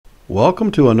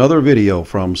Welcome to another video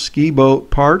from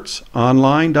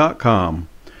skiboatpartsonline.com,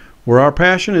 where our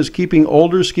passion is keeping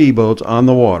older ski boats on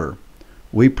the water.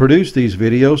 We produce these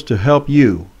videos to help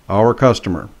you, our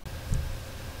customer.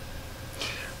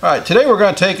 Alright, today we're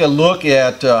going to take a look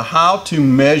at how to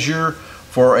measure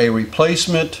for a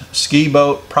replacement ski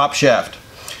boat prop shaft.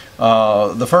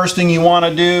 The first thing you want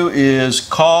to do is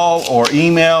call or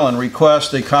email and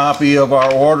request a copy of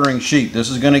our ordering sheet. This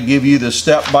is going to give you the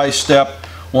step-by-step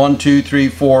 1, 2, 3,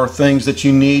 4 things that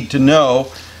you need to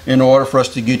know in order for us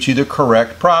to get you the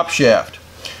correct prop shaft.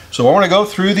 So I want to go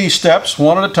through these steps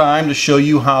one at a time to show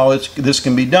you how this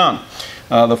can be done.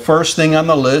 The first thing on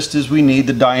the list is we need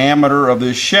the diameter of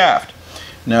this shaft.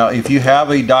 Now if you have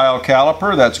a dial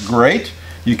caliper, that's great.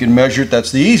 You can measure it,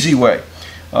 that's the easy way.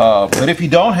 But if you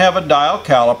don't have a dial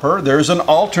caliper, there's an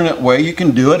alternate way you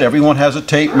can do it. Everyone has a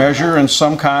tape measure and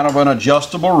some kind of an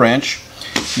adjustable wrench.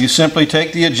 You simply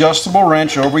take the adjustable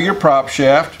wrench over your prop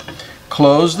shaft,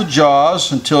 close the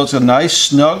jaws until it's a nice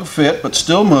snug fit but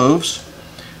still moves,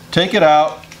 take it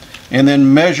out, and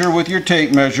then measure with your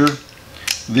tape measure.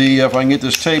 If I can get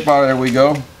this tape out, there we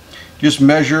go. Just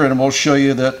measure and we'll show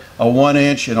you that a 1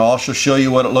 inch, and I'll also show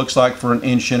you what it looks like for 1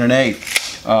 1/8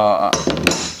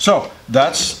 inches. So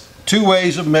that's two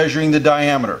ways of measuring the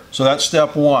diameter. So that's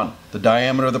step one, the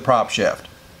diameter of the prop shaft.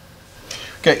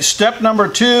 Okay, step number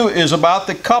 2 is about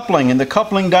the coupling and the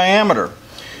coupling diameter.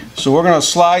 So we're going to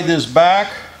slide this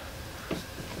back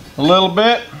a little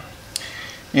bit,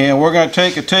 and we're going to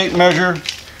take a tape measure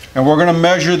and we're going to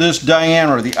measure this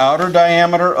diameter, the outer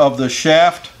diameter of the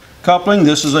shaft coupling.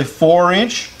 This is a 4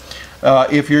 inch.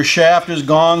 If your shaft is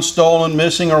gone, stolen,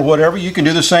 missing, or whatever, you can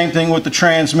do the same thing with the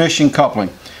transmission coupling.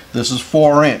 This is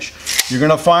 4 inch. You're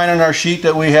going to find on our sheet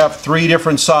that we have 3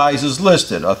 different sizes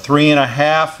listed. A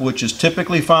 3.5, which is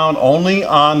typically found only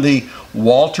on the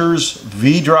Walters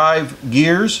V-Drive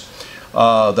gears.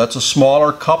 That's a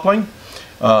smaller coupling.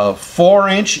 4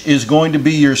 inch is going to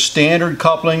be your standard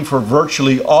coupling for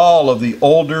virtually all of the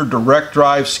older direct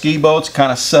drive ski boats,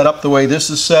 kind of set up the way this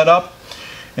is set up.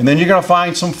 And then you're going to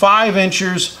find some 5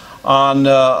 inchers on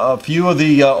a few of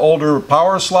the older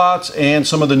power slots and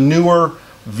some of the newer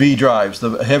V-drives.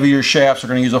 The heavier shafts are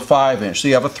going to use a 5 inch. So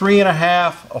you have a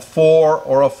 3.5, a 4,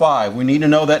 or a 5. We need to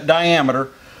know that diameter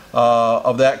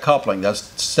of that coupling. That's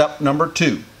step number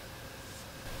 2.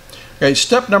 Okay,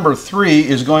 step number 3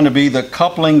 is going to be the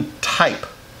coupling type.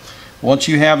 Once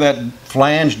you have that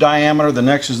flange diameter, the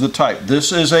next is the type.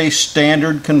 This is a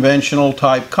standard conventional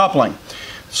type coupling.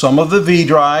 Some of the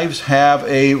V-drives have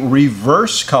a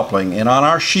reverse coupling, and on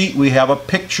our sheet we have a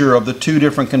picture of the 2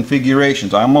 different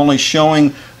configurations. I'm only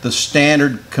showing the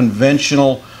standard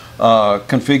conventional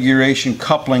configuration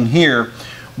coupling here,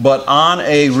 but on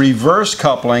a reverse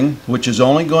coupling, which is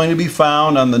only going to be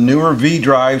found on the newer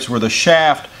V-drives where the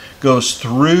shaft goes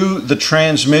through the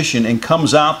transmission and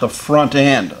comes out the front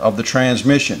end of the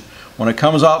transmission. When it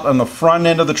comes out on the front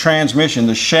end of the transmission,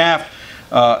 the shaft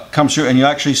comes through and you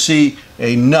actually see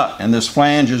a nut, and this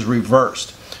flange is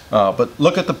reversed. But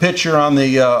look at the picture on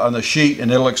the sheet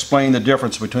and it'll explain the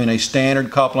difference between a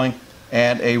standard coupling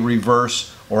and a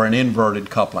reverse or an inverted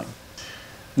coupling.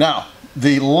 Now,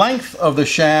 the length of the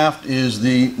shaft is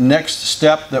the next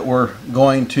step that we're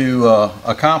going to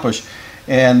accomplish,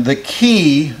 and the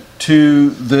key to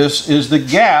this is the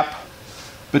gap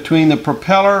between the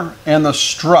propeller and the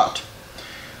strut.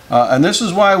 And this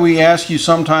is why we ask you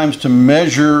sometimes to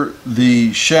measure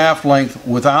the shaft length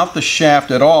without the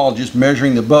shaft at all, just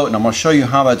measuring the boat. And I'm going to show you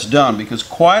how that's done, because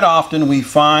quite often we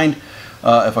find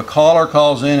if a caller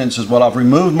calls in and says, well, I've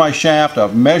removed my shaft,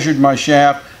 I've measured my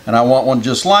shaft, and I want one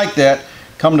just like that,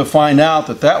 come to find out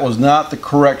that that was not the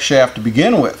correct shaft to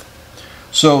begin with.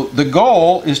 So the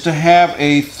goal is to have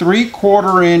a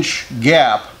 3/4 inch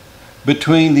gap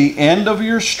between the end of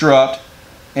your strut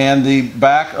and the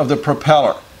back of the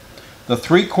propeller. The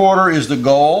 3/4 is the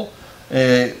goal.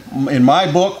 In my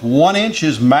book, 1 inch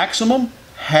is maximum,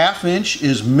 1/2 inch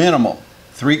is minimum.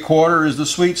 3/4 is the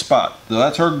sweet spot. So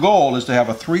that's our goal, is to have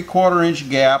a 3/4 inch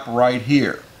gap right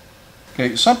here.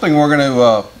 Okay, something we're going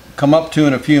to come up to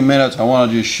in a few minutes. I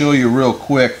want to just show you real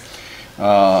quick.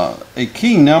 A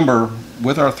key number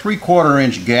with our 3/4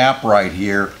 inch gap right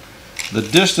here, the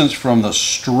distance from the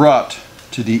strut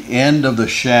to the end of the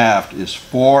shaft is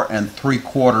 4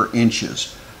 3/4 inches.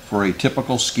 For a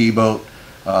typical ski boat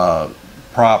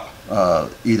prop,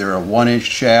 either a 1 inch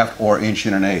shaft or 1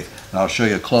 1/8 inches. And I'll show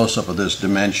you a close-up of this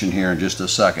dimension here in just a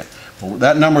second. But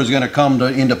that number is going to come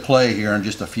into play here in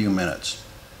just a few minutes.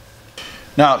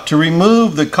 Now, to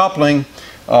remove the coupling,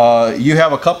 you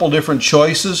have a couple different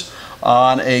choices.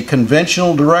 On a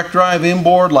conventional direct drive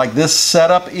inboard like this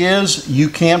setup is, you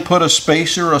can put a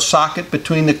spacer or a socket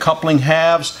between the coupling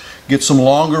halves, get some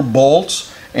longer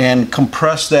bolts and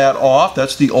compress that off.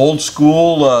 That's the old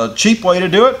school cheap way to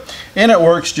do it, and it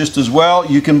works just as well.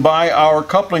 You can buy our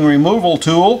coupling removal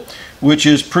tool, which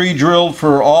is pre-drilled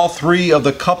for all three of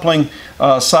the coupling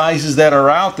sizes that are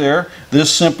out there.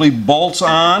 This simply bolts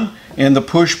on and the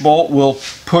push bolt will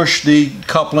push the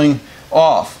coupling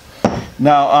off.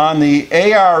 Now on the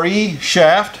A.R.E.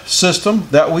 shaft system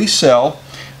that we sell,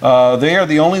 they are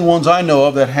the only ones I know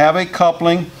of that have a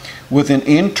coupling with an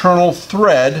internal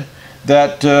thread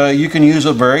that you can use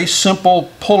a very simple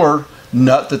puller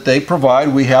nut that they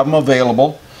provide. We have them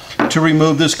available to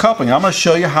remove this coupling. I'm going to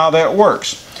show you how that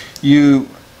works. You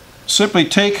simply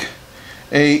take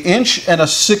an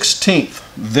 1/16"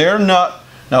 their nut.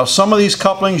 Now some of these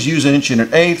couplings use 1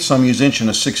 1/8", some use 1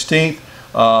 1/16".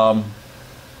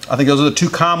 I think those are the two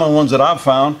common ones that I've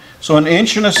found. So an 1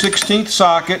 1/16"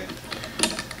 socket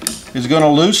is going to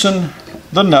loosen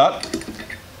the nut.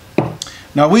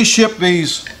 Now we ship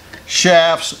these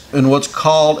shafts in what's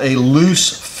called a loose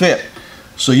fit.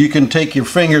 So you can take your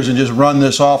fingers and just run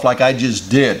this off like I just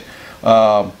did.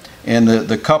 And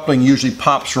the coupling usually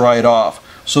pops right off.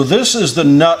 So this is the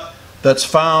nut that's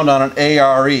found on an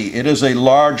A.R.E. It is a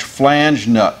large flange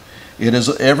nut. It is,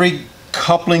 every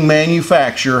coupling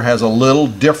manufacturer has a little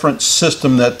different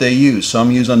system that they use.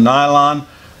 Some use a nylon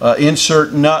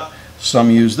insert nut,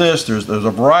 some use this. There's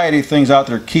a variety of things out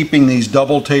there keeping these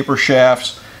double taper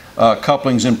shafts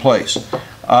couplings in place.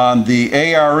 On the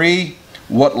A.R.E.,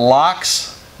 what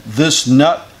locks this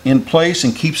nut in place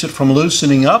and keeps it from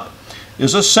loosening up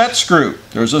is a set screw.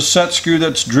 There's a set screw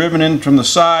that's driven in from the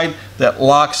side that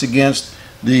locks against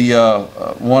the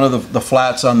one of the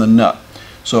flats on the nut.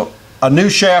 So a new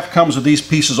shaft comes with these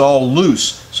pieces all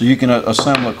loose, so you can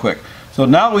assemble it quick. So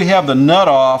now that we have the nut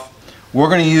off, we're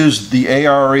going to use the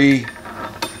A.R.E.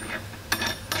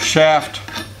 shaft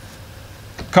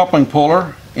coupling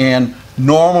puller, and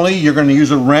normally you're going to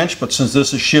use a wrench, but since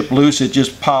this is shipped loose, it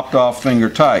just popped off finger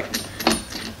tight.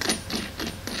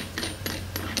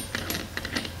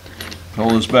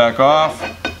 Pull this back off,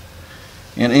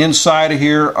 and inside of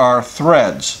here are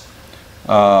threads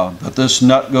that this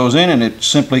nut goes in, and it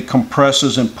simply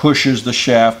compresses and pushes the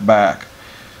shaft back.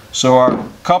 So our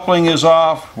coupling is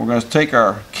off. We're going to take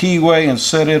our keyway and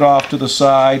set it off to the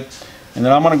side, and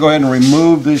then I'm going to go ahead and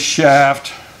remove this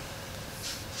shaft.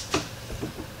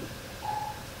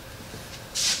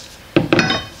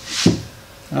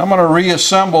 I'm going to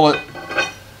reassemble it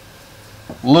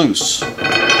loose.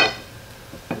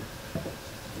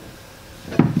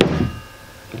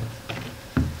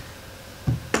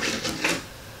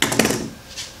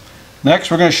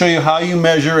 Next, we're going to show you how you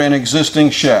measure an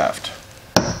existing shaft.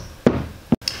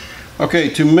 Okay,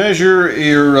 to measure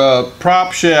your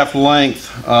prop shaft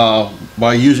length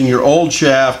by using your old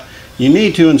shaft, you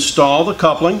need to install the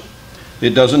coupling.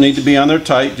 It doesn't need to be on there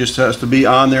tight, just has to be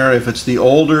on there. If it's the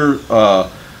older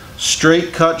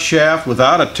straight cut shaft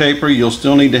without a taper, you'll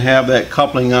still need to have that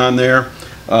coupling on there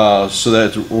so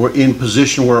that it's in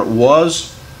position where it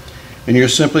was. And you're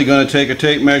simply going to take a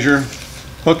tape measure,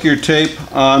 hook your tape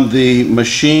on the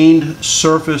machined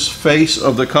surface face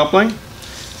of the coupling,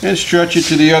 and stretch it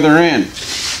to the other end.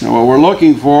 Now what we're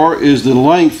looking for is the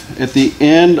length at the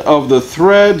end of the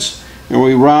threads, and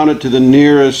we round it to the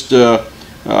nearest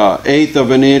 1/8 of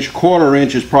an inch. 1/4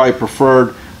 inch is probably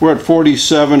preferred. We're at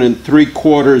 47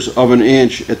 3/4 of an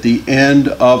inch at the end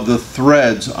of the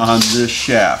threads on this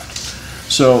shaft.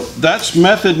 So that's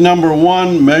method number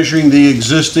one, measuring the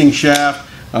existing shaft.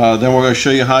 Then we're going to show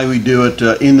you how we do it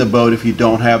in the boat if you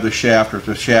don't have the shaft, or if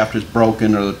the shaft is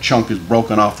broken or the chunk is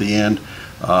broken off the end.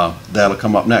 That'll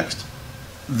come up next.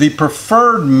 The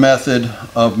preferred method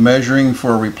of measuring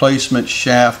for replacement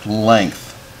shaft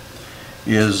length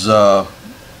is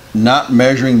not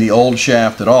measuring the old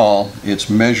shaft at all. It's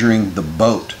measuring the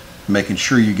boat, making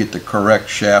sure you get the correct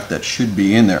shaft that should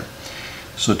be in there.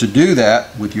 So to do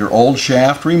that, with your old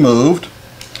shaft removed,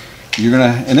 you're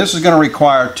gonna, and this is going to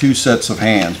require 2 sets of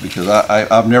hands because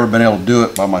I've never been able to do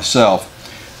it by myself.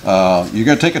 You're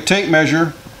going to take a tape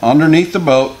measure underneath the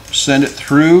boat, send it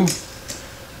through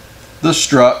the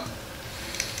strut,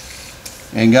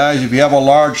 and guys, if you have a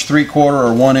large 3/4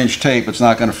 or 1 inch tape, it's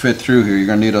not going to fit through here. You're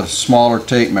going to need a smaller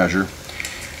tape measure.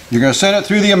 You're going to send it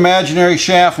through the imaginary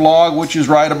shaft log, which is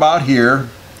right about here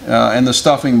in the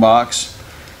stuffing box,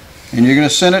 and you're going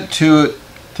to send it to it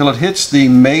till it hits the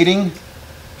mating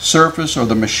surface or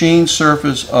the machine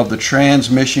surface of the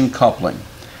transmission coupling.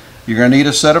 You're going to need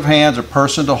a set of hands, a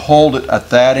person to hold it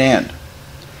at that end.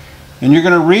 And you're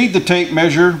going to read the tape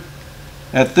measure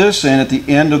at this end at the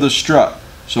end of the strut.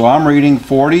 So I'm reading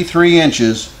 43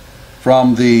 inches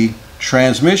from the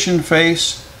transmission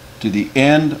face to the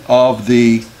end of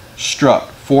the strut.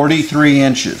 43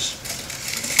 inches.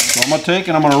 So I'm going to take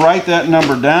and I'm going to write that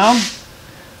number down.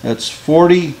 That's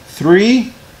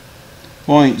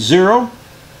 43.0.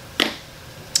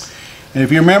 And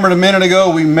if you remembered a minute ago,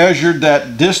 we measured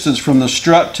that distance from the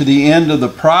strut to the end of the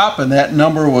prop, and that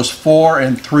number was 4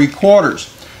 3/4.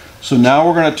 So now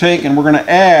we're going to take and we're going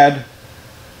to add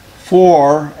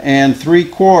 4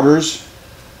 3/4,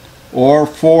 or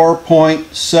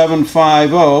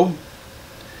 4.750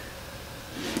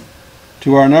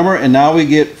 to our number, and now we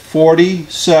get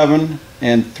 47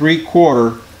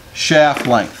 3/4 shaft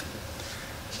length.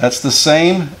 That's the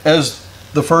same as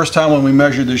the first time when we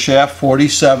measured the shaft,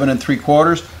 47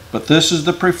 3/4, but this is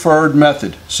the preferred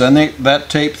method. Send that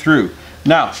tape through.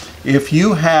 Now, if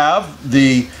you have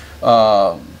the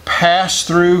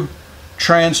pass-through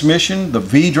transmission, the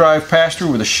V-drive pass-through,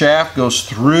 where the shaft goes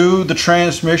through the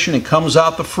transmission and comes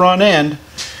out the front end,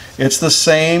 it's the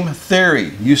same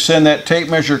theory. You send that tape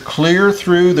measure clear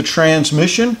through the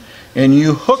transmission and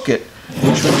you hook it,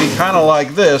 which would be kind of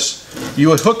like this. You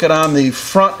would hook it on the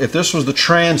front. If this was the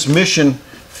transmission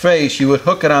face, you would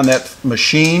hook it on that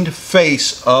machined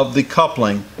face of the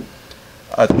coupling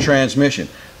at the transmission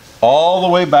all the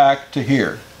way back to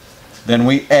here. Then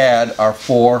we add our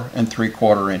 4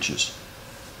 3/4 inches.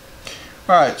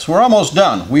 Alright, so we're almost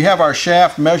done. We have our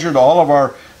shaft measured. All of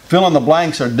our fill in the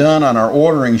blanks are done on our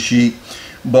ordering sheet,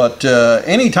 but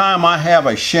anytime I have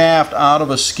a shaft out of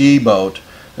a ski boat,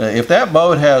 if that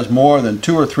boat has more than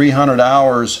 200 or 300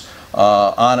 hours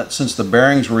on it since the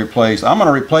bearings were replaced, I'm going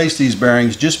to replace these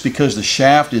bearings just because the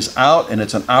shaft is out and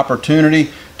it's an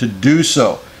opportunity to do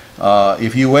so.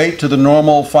 If you wait to the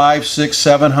normal 500, 600,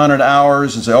 700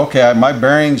 hours and say, okay, my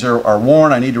bearings are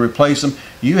worn, I need to replace them,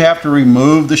 you have to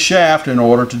remove the shaft in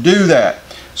order to do that.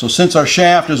 So since our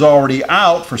shaft is already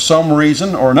out for some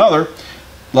reason or another,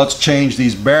 let's change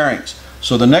these bearings.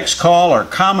 So the next call, or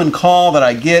common call that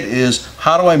I get, is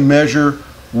how do I measure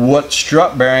what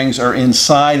strut bearings are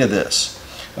inside of this?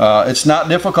 It's not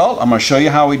difficult. I'm going to show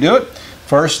you how we do it.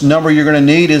 First number you're going to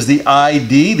need is the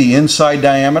ID, the inside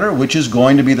diameter, which is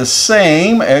going to be the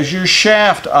same as your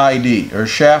shaft ID, or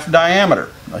shaft diameter,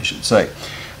 I should say.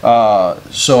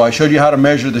 So I showed you how to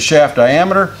measure the shaft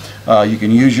diameter. You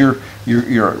can use your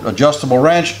adjustable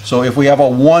wrench. So if we have a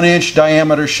 1-inch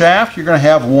diameter shaft, you're going to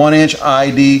have 1-inch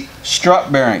ID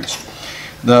strut bearings.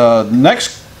 The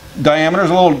next diameter is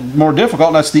a little more difficult,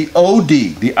 and that's the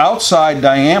OD, the outside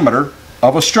diameter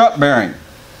of a strut bearing.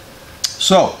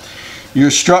 So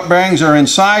your strut bearings are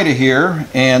inside of here,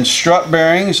 and strut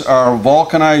bearings are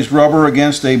vulcanized rubber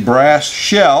against a brass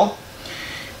shell,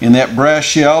 and that brass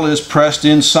shell is pressed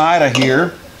inside of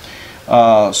here.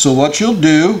 So what you'll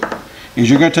do is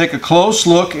you're going to take a close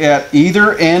look at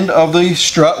either end of the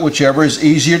strut, whichever is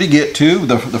easier to get to.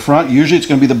 The front, usually it's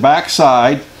going to be the back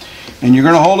side, and you're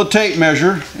going to hold a tape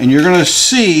measure and you're going to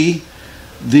see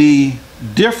the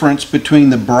difference between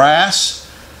the brass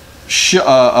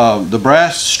strut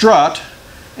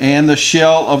and the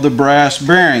shell of the brass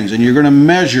bearings, and you're going to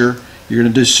measure, you're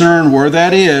going to discern where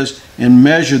that is and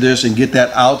measure this and get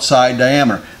that outside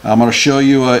diameter. I'm going to show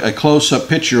you a close-up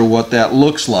picture of what that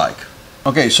looks like.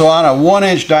 Okay, so on a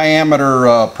 1-inch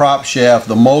diameter prop shaft,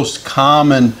 the most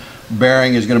common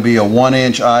bearing is going to be a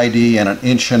 1-inch ID and an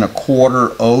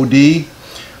 1.25 OD.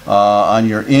 On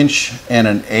your 1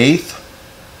 1/8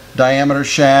 diameter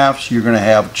shafts, you're going to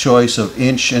have choice of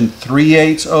 1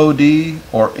 3/8 OD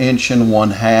or 1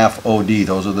 1/2 OD.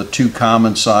 Those are the two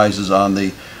common sizes on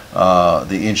the 1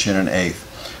 1/8.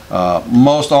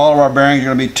 Most all of our bearings are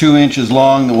going to be 2 inches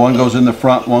long. The one goes in the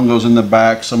front, one goes in the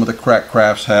back. Some of the crack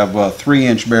crafts have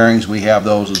 3-inch bearings. We have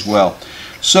those as well.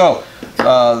 So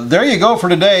there you go for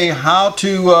today, how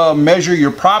to measure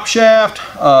your prop shaft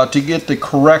to get the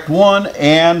correct one,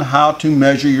 and how to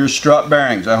measure your strut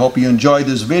bearings. I hope you enjoyed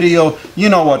this video. You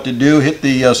know what to do. Hit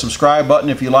the subscribe button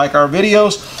if you like our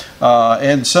videos,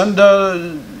 and send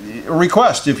a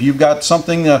request if you've got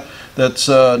something that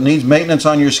needs maintenance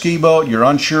on your ski boat, you're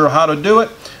unsure how to do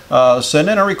it. Send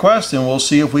in a request and we'll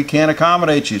see if we can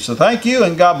accommodate you. So thank you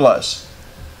and God bless.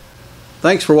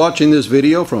 Thanks for watching this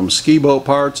video from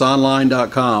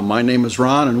skiboatpartsonline.com. My name is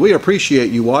Ron, and we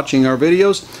appreciate you watching our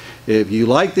videos. If you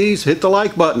like these, hit the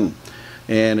like button,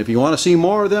 and if you want to see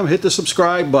more of them, hit the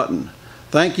subscribe button.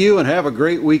 Thank you and have a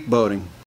great week boating.